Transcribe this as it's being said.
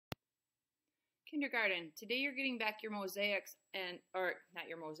Kindergarten, today you're getting back your mosaics or not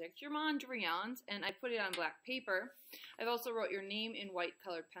your mosaics, your mondrians, and I put it on black paper. I've also wrote your name in white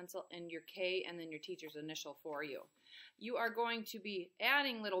colored pencil and your K and then your teacher's initial for you. You are going to be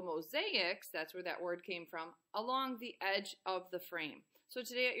adding little mosaics, that's where that word came from, along the edge of the frame. So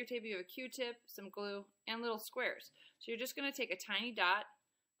today at your table you have a Q-tip, some glue, and little squares. So you're just going to take a tiny dot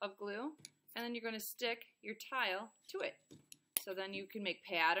of glue and then you're going to stick your tile to it. So then you can make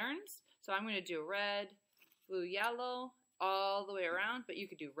patterns. So I'm going to do red, blue, yellow, all the way around, but you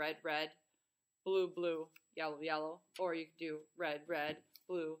could do red, red, blue, blue, yellow, yellow, or you could do red, red,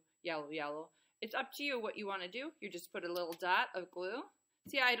 blue, yellow, yellow. It's up to you what you want to do. You just put a little dot of glue.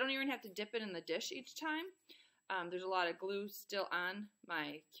 See, I don't even have to dip it in the dish each time. There's a lot of glue still on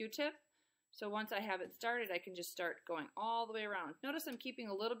my Q-tip. So once I have it started, I can just start going all the way around. Notice I'm keeping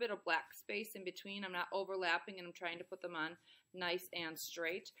a little bit of black space in between. I'm not overlapping and I'm trying to put them on nice and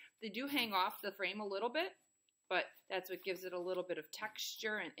straight. They do hang off the frame a little bit, but that's what gives it a little bit of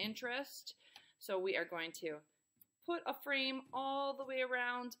texture and interest. So we are going to put a frame all the way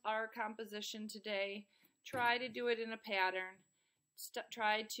around our composition today. Try to do it in a pattern.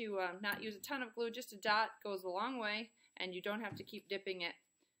 Try to not use a ton of glue. Just a dot goes a long way, and you don't have to keep dipping it.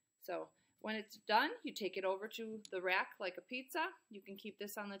 So when it's done, you take it over to the rack like a pizza. You can keep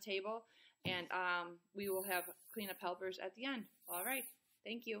this on the table, and we will have cleanup helpers at the end. All right.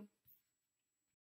 Thank you.